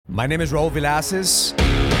My name is Raul Villacis,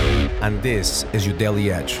 and this is your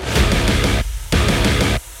Daily Edge.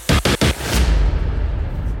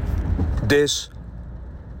 This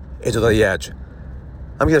is your Daily Edge.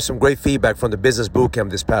 I'm getting some great feedback from the business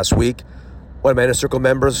bootcamp this past week. One of my Inner Circle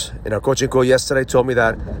members in our coaching call yesterday told me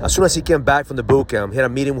that as soon as he came back from the bootcamp, he had a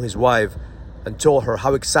meeting with his wife and told her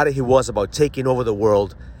how excited he was about taking over the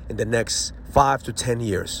world in the next 5 to 10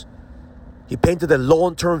 years. He painted a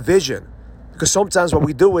long-term vision. Because sometimes what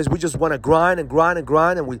we do is we just want to grind,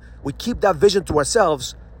 and we keep that vision to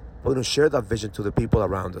ourselves, but we don't share that vision to the people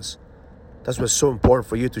around us. That's what's so important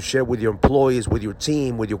for you to share with your employees, with your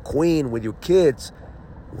team, with your queen, with your kids,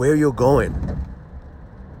 where you're going.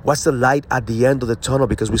 What's the light at the end of the tunnel?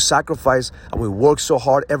 Because we sacrifice and we work so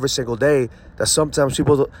hard every single day that sometimes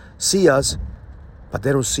people see us, but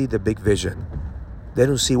they don't see the big vision. They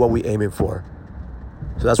don't see what we're aiming for.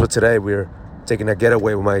 So that's what today we're taking a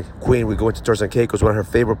getaway with my queen. We're going to Turks and Caicos, one of her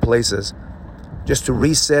favorite places, just to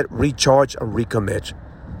reset, recharge, and recommit,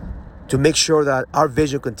 to make sure that our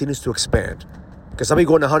vision continues to expand. Because I've been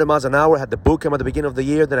going 100 miles an hour. I had the boot camp at the beginning of the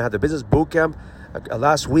year, then I had the business boot camp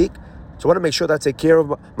last week. So I want to make sure that I take care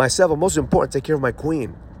of myself, and most important, take care of my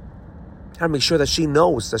queen. I want to make sure that she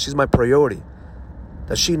knows that she's my priority,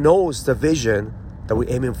 that she knows the vision that we're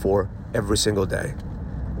aiming for every single day.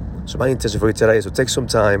 So my intention for you today is to take some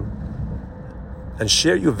time and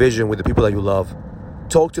share your vision with the people that you love.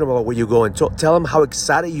 Talk to them about where you're going. Tell them how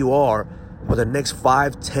excited you are for the next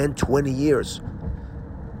 5, 10, 20 years.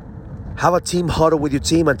 Have a team huddle with your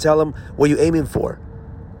team and tell them what you're aiming for.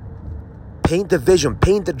 Paint the vision,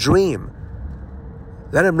 paint the dream.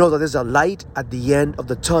 Let them know that there's a light at the end of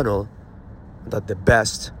the tunnel, that the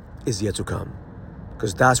best is yet to come.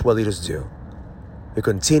 Because that's what leaders do. We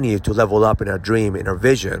continue to level up in our dream, in our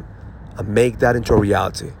vision, and make that into a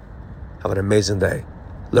reality. Have an amazing day.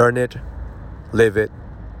 Learn it, live it,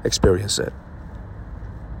 experience it.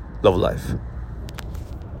 Love life.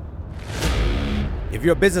 If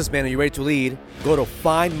you're a businessman and you're ready to lead, go to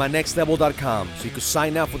findmynextlevel.com so you can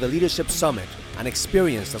sign up for the Leadership Summit, an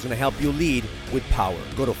experience that's going to help you lead with power.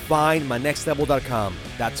 Go to findmynextlevel.com.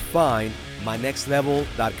 That's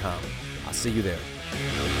findmynextlevel.com. I'll see you there.